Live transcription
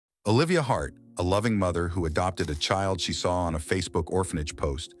Olivia Hart, a loving mother who adopted a child she saw on a Facebook orphanage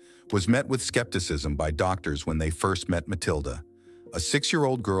post, was met with skepticism by doctors when they first met Matilda, a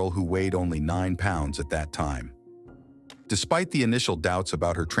 6-year-old girl who weighed only 9 pounds at that time. Despite the initial doubts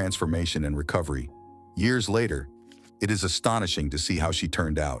about her transformation and recovery, years later, it is astonishing to see how she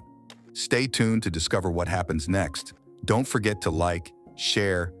turned out. Stay tuned to discover what happens next. Don't forget to like,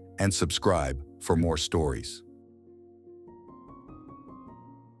 share, and subscribe for more stories.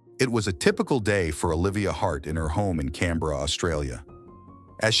 It was a typical day for Olivia Hart in her home in Canberra, Australia.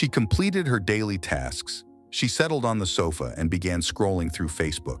 As she completed her daily tasks, she settled on the sofa and began scrolling through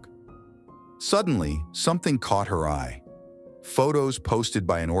Facebook. Suddenly, something caught her eye. Photos posted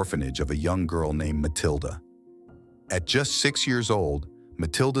by an orphanage of a young girl named Matilda. At just 6 years old,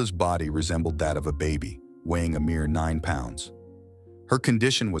 Matilda's body resembled that of a baby, weighing a mere 9 pounds. Her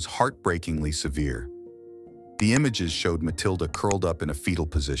condition was heartbreakingly severe. The images showed Matilda curled up in a fetal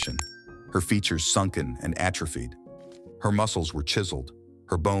position, her features sunken and atrophied. Her muscles were chiseled,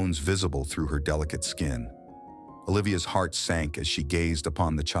 her bones visible through her delicate skin. Olivia's heart sank as she gazed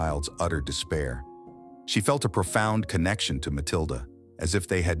upon the child's utter despair. She felt a profound connection to Matilda, as if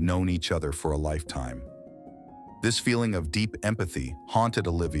they had known each other for a lifetime. This feeling of deep empathy haunted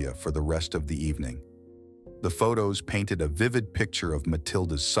Olivia for the rest of the evening. The photos painted a vivid picture of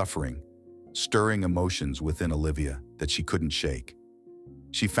Matilda's suffering, stirring emotions within Olivia that she couldn't shake.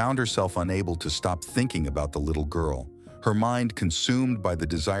 She found herself unable to stop thinking about the little girl, her mind consumed by the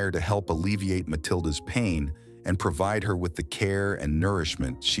desire to help alleviate Matilda's pain and provide her with the care and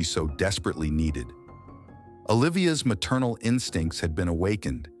nourishment she so desperately needed. Olivia's maternal instincts had been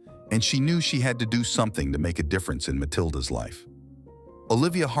awakened, and she knew she had to do something to make a difference in Matilda's life.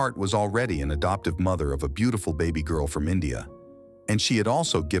 Olivia Hart was already an adoptive mother of a beautiful baby girl from India, and she had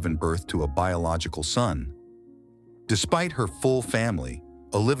also given birth to a biological son. Despite her full family,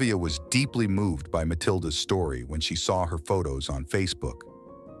 Olivia was deeply moved by Matilda's story when she saw her photos on Facebook.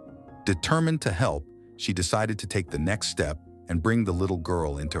 Determined to help, she decided to take the next step and bring the little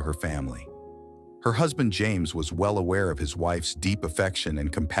girl into her family. Her husband James was well aware of his wife's deep affection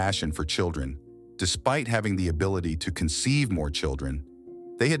and compassion for children. Despite having the ability to conceive more children,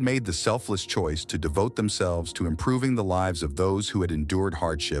 they had made the selfless choice to devote themselves to improving the lives of those who had endured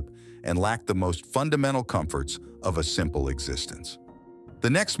hardship and lacked the most fundamental comforts of a simple existence.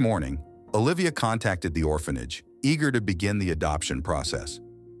 The next morning, Olivia contacted the orphanage, eager to begin the adoption process.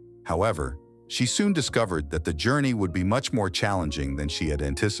 However, she soon discovered that the journey would be much more challenging than she had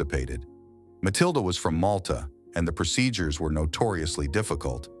anticipated. Matilda was from Malta, and the procedures were notoriously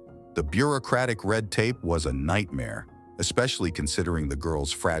difficult. The bureaucratic red tape was a nightmare, especially considering the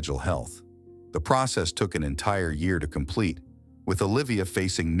girl's fragile health. The process took an entire year to complete, with Olivia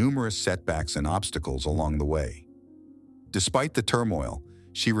facing numerous setbacks and obstacles along the way. Despite the turmoil,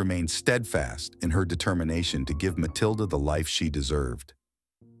 she remained steadfast in her determination to give Matilda the life she deserved.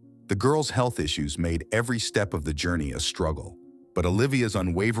 The girl's health issues made every step of the journey a struggle, but Olivia's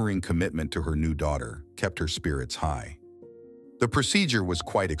unwavering commitment to her new daughter kept her spirits high. The procedure was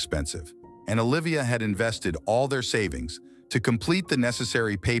quite expensive, and Olivia had invested all their savings to complete the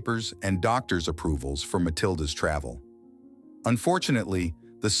necessary papers and doctor's approvals for Matilda's travel. Unfortunately,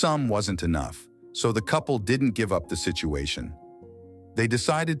 the sum wasn't enough, so the couple didn't give up the situation. They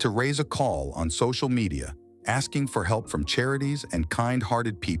decided to raise a call on social media, asking for help from charities and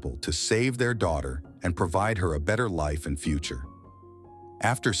kind-hearted people to save their daughter and provide her a better life and future.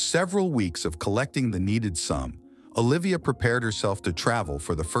 After several weeks of collecting the needed sum, Olivia prepared herself to travel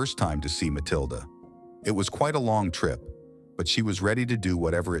for the first time to see Matilda. It was quite a long trip, but she was ready to do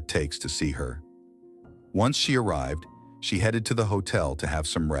whatever it takes to see her. Once she arrived, she headed to the hotel to have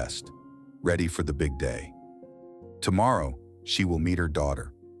some rest, ready for the big day. Tomorrow, she will meet her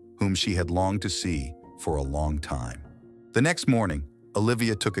daughter, whom she had longed to see for a long time. The next morning,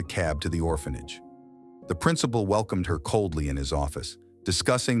 Olivia took a cab to the orphanage. The principal welcomed her coldly in his office,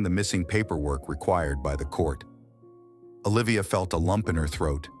 discussing the missing paperwork required by the court. Olivia felt a lump in her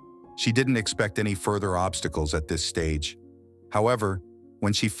throat. She didn't expect any further obstacles at this stage. However,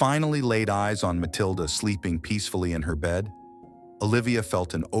 when she finally laid eyes on Matilda sleeping peacefully in her bed, Olivia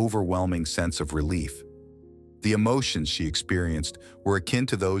felt an overwhelming sense of relief. The emotions she experienced were akin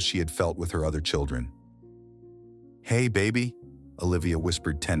to those she had felt with her other children. "Hey, baby," Olivia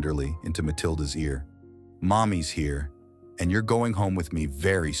whispered tenderly into Matilda's ear. "Mommy's here, and you're going home with me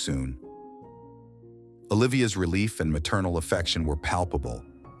very soon." Olivia's relief and maternal affection were palpable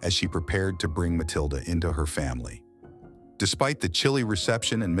as she prepared to bring Matilda into her family. Despite the chilly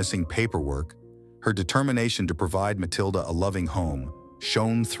reception and missing paperwork, her determination to provide Matilda a loving home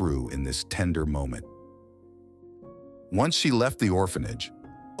shone through in this tender moment. Once she left the orphanage,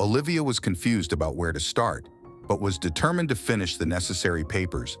 Olivia was confused about where to start, but was determined to finish the necessary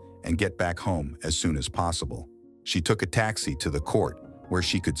papers and get back home as soon as possible. She took a taxi to the court where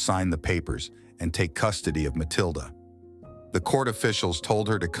she could sign the papers and take custody of Matilda. The court officials told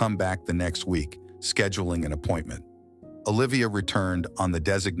her to come back the next week, scheduling an appointment. Olivia returned on the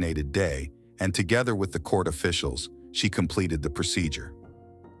designated day, and together with the court officials, she completed the procedure.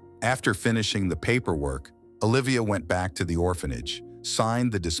 After finishing the paperwork, Olivia went back to the orphanage,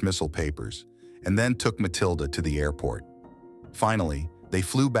 signed the dismissal papers, and then took Matilda to the airport. Finally, they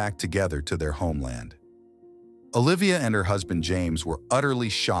flew back together to their homeland. Olivia and her husband James were utterly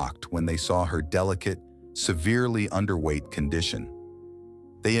shocked when they saw her delicate, severely underweight condition.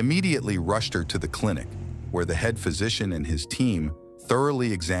 They immediately rushed her to the clinic, where the head physician and his team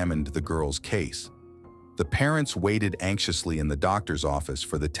thoroughly examined the girl's case. The parents waited anxiously in the doctor's office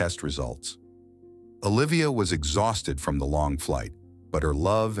for the test results. Olivia was exhausted from the long flight, but her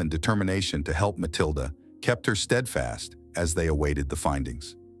love and determination to help Matilda kept her steadfast as they awaited the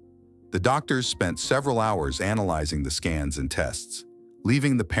findings. The doctors spent several hours analyzing the scans and tests,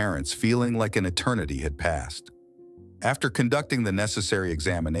 leaving the parents feeling like an eternity had passed. After conducting the necessary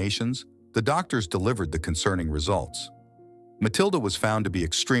examinations, the doctors delivered the concerning results. Matilda was found to be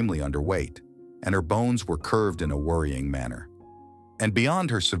extremely underweight, and her bones were curved in a worrying manner. And beyond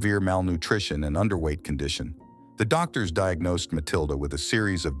her severe malnutrition and underweight condition, the doctors diagnosed Matilda with a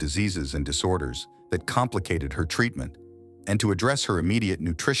series of diseases and disorders that complicated her treatment. And to address her immediate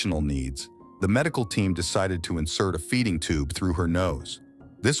nutritional needs, the medical team decided to insert a feeding tube through her nose.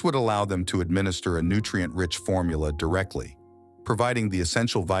 This would allow them to administer a nutrient-rich formula directly, providing the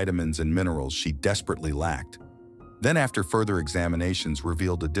essential vitamins and minerals she desperately lacked. Then, after further examinations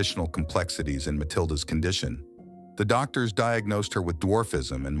revealed additional complexities in Matilda's condition, the doctors diagnosed her with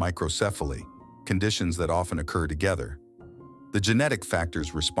dwarfism and microcephaly, conditions that often occur together. The genetic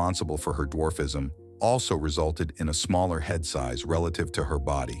factors responsible for her dwarfism also resulted in a smaller head size relative to her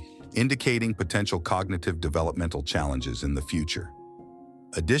body, indicating potential cognitive developmental challenges in the future.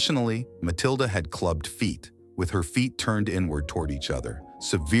 Additionally, Matilda had clubbed feet, with her feet turned inward toward each other,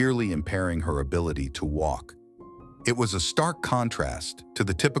 severely impairing her ability to walk. It was a stark contrast to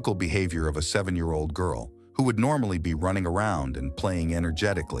the typical behavior of a 7-year-old girl who would normally be running around and playing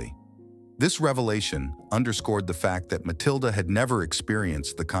energetically. This revelation underscored the fact that Matilda had never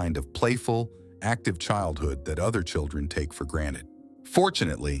experienced the kind of playful, active childhood that other children take for granted.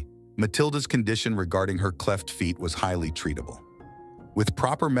 Fortunately, Matilda's condition regarding her cleft feet was highly treatable. With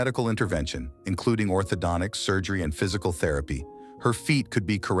proper medical intervention, including orthodontics, surgery, and physical therapy, her feet could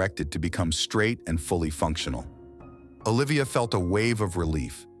be corrected to become straight and fully functional. Olivia felt a wave of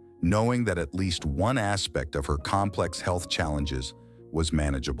relief, knowing that at least one aspect of her complex health challenges was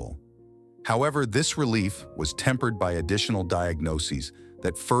manageable. However, this relief was tempered by additional diagnoses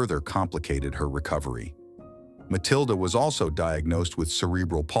that further complicated her recovery. Matilda was also diagnosed with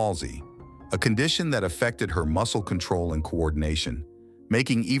cerebral palsy, a condition that affected her muscle control and coordination,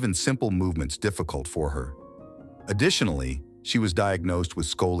 making even simple movements difficult for her. Additionally, she was diagnosed with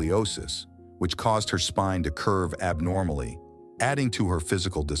scoliosis, which caused her spine to curve abnormally, adding to her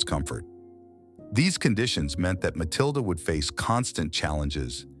physical discomfort. These conditions meant that Matilda would face constant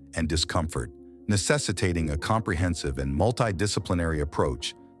challenges and discomfort, necessitating a comprehensive and multidisciplinary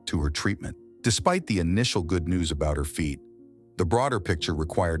approach to her treatment. Despite the initial good news about her feet, the broader picture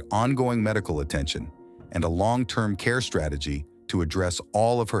required ongoing medical attention and a long-term care strategy to address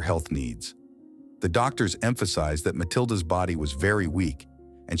all of her health needs. The doctors emphasized that Matilda's body was very weak,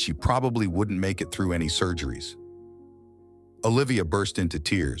 and she probably wouldn't make it through any surgeries. Olivia burst into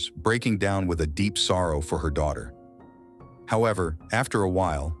tears, breaking down with a deep sorrow for her daughter. However, after a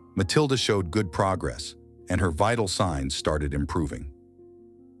while, Matilda showed good progress, and her vital signs started improving.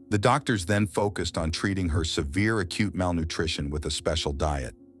 The doctors then focused on treating her severe acute malnutrition with a special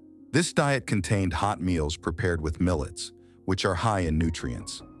diet. This diet contained hot meals prepared with millets, which are high in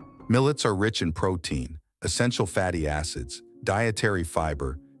nutrients. Millets are rich in protein, essential fatty acids, dietary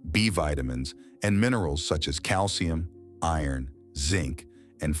fiber, B vitamins, and minerals such as calcium, iron, zinc,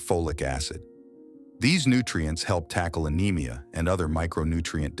 and folic acid. These nutrients help tackle anemia and other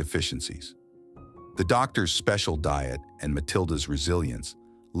micronutrient deficiencies. The doctor's special diet and Matilda's resilience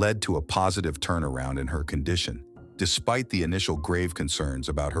led to a positive turnaround in her condition, despite the initial grave concerns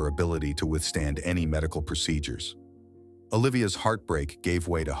about her ability to withstand any medical procedures. Olivia's heartbreak gave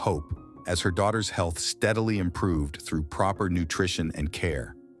way to hope as her daughter's health steadily improved through proper nutrition and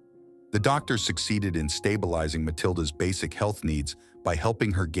care. The doctors succeeded in stabilizing Matilda's basic health needs by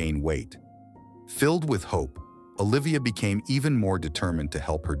helping her gain weight. Filled with hope, Olivia became even more determined to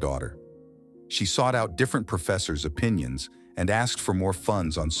help her daughter. She sought out different professors' opinions and asked for more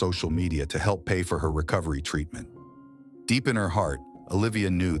funds on social media to help pay for her recovery treatment. Deep in her heart, Olivia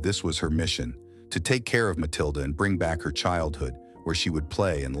knew this was her mission, to take care of Matilda and bring back her childhood, where she would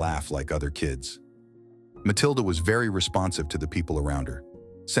play and laugh like other kids. Matilda was very responsive to the people around her,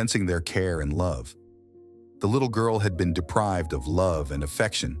 sensing their care and love. The little girl had been deprived of love and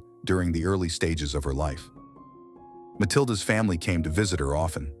affection during the early stages of her life. Matilda's family came to visit her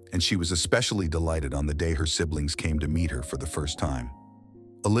often, and she was especially delighted on the day her siblings came to meet her for the first time.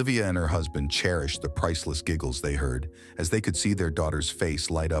 Olivia and her husband cherished the priceless giggles they heard as they could see their daughter's face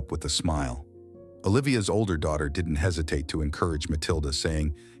light up with a smile. Olivia's older daughter didn't hesitate to encourage Matilda,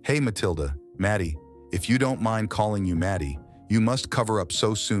 saying, "Hey Matilda, Maddie, if you don't mind calling you Maddie, you must cover up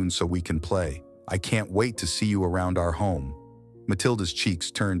so soon so we can play. I can't wait to see you around our home." Matilda's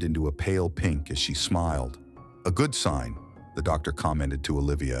cheeks turned into a pale pink as she smiled. "A good sign," the doctor commented to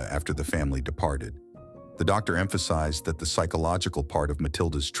Olivia after the family departed. The doctor emphasized that the psychological part of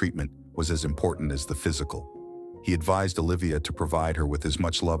Matilda's treatment was as important as the physical. He advised Olivia to provide her with as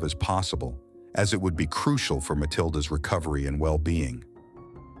much love as possible, as it would be crucial for Matilda's recovery and well-being.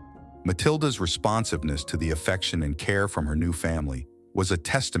 Matilda's responsiveness to the affection and care from her new family was a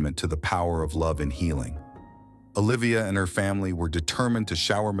testament to the power of love and healing. Olivia and her family were determined to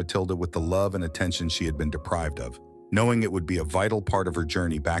shower Matilda with the love and attention she had been deprived of, knowing it would be a vital part of her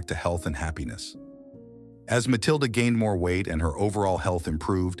journey back to health and happiness. As Matilda gained more weight and her overall health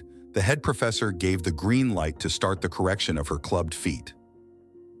improved, the head professor gave the green light to start the correction of her clubbed feet.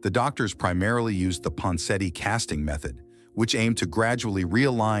 The doctors primarily used the Ponseti casting method, which aimed to gradually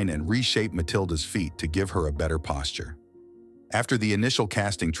realign and reshape Matilda's feet to give her a better posture. After the initial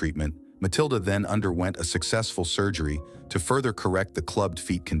casting treatment, Matilda then underwent a successful surgery to further correct the clubbed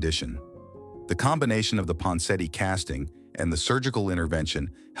feet condition. The combination of the Ponseti casting and the surgical intervention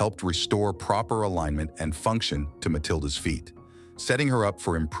helped restore proper alignment and function to Matilda's feet, setting her up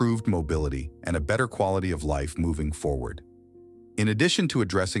for improved mobility and a better quality of life moving forward. In addition to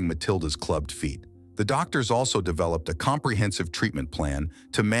addressing Matilda's clubbed feet, the doctors also developed a comprehensive treatment plan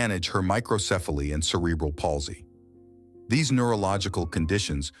to manage her microcephaly and cerebral palsy. These neurological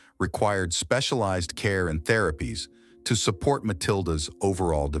conditions required specialized care and therapies to support Matilda's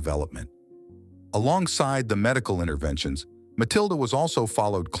overall development. Alongside the medical interventions, Matilda was also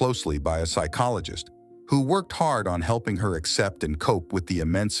followed closely by a psychologist who worked hard on helping her accept and cope with the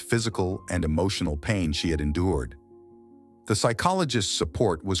immense physical and emotional pain she had endured. The psychologist's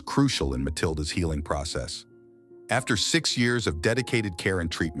support was crucial in Matilda's healing process. After 6 years of dedicated care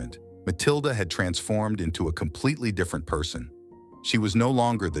and treatment, Matilda had transformed into a completely different person. She was no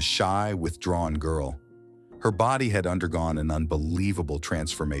longer the shy, withdrawn girl. Her body had undergone an unbelievable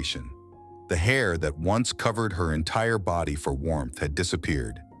transformation. The hair that once covered her entire body for warmth had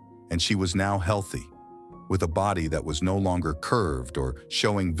disappeared, and she was now healthy, with a body that was no longer curved or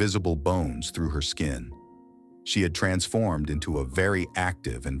showing visible bones through her skin. She had transformed into a very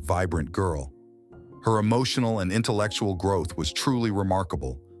active and vibrant girl. Her emotional and intellectual growth was truly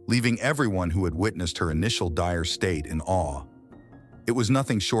remarkable, leaving everyone who had witnessed her initial dire state in awe. It was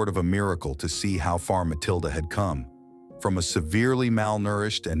nothing short of a miracle to see how far Matilda had come. From a severely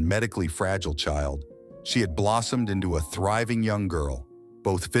malnourished and medically fragile child, she had blossomed into a thriving young girl,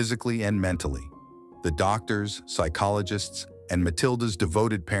 both physically and mentally. The doctors, psychologists, and Matilda's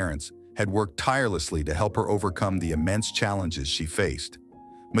devoted parents had worked tirelessly to help her overcome the immense challenges she faced.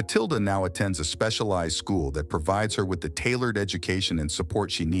 Matilda now attends a specialized school that provides her with the tailored education and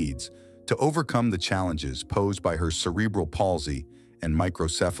support she needs to overcome the challenges posed by her cerebral palsy and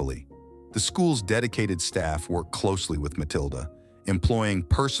microcephaly. The school's dedicated staff work closely with Matilda, employing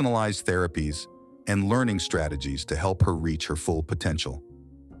personalized therapies and learning strategies to help her reach her full potential.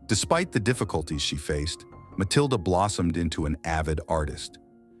 Despite the difficulties she faced, Matilda blossomed into an avid artist.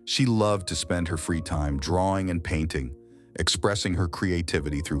 She loved to spend her free time drawing and painting, expressing her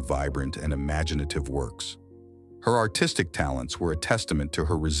creativity through vibrant and imaginative works. Her artistic talents were a testament to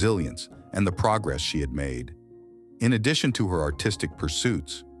her resilience and the progress she had made. In addition to her artistic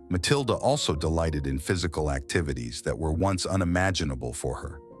pursuits, Matilda also delighted in physical activities that were once unimaginable for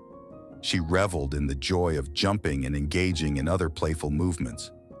her. She reveled in the joy of jumping and engaging in other playful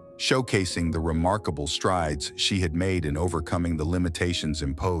movements, showcasing the remarkable strides she had made in overcoming the limitations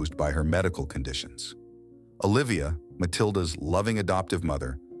imposed by her medical conditions. Olivia, Matilda's loving adoptive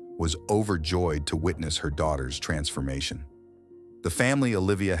mother, was overjoyed to witness her daughter's transformation. The family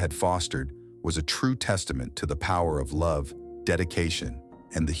Olivia had fostered was a true testament to the power of love, dedication,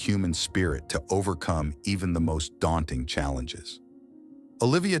 and the human spirit to overcome even the most daunting challenges.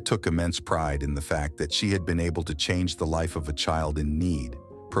 Olivia took immense pride in the fact that she had been able to change the life of a child in need,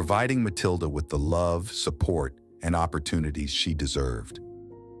 providing Matilda with the love, support, and opportunities she deserved.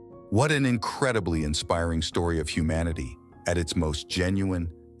 What an incredibly inspiring story of humanity at its most genuine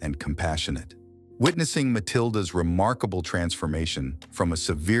and compassionate. Witnessing Matilda's remarkable transformation from a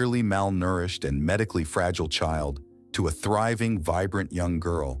severely malnourished and medically fragile child to a thriving, vibrant young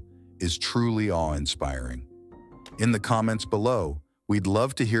girl is truly awe-inspiring. In the comments below, we'd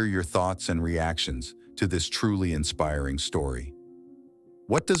love to hear your thoughts and reactions to this truly inspiring story.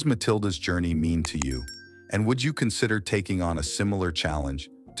 What does Matilda's journey mean to you? And would you consider taking on a similar challenge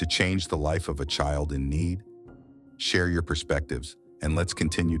to change the life of a child in need? Share your perspectives, and let's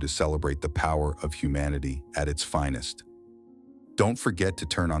continue to celebrate the power of humanity at its finest. Don't forget to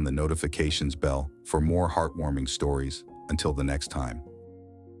turn on the notifications bell for more heartwarming stories. Until the next time.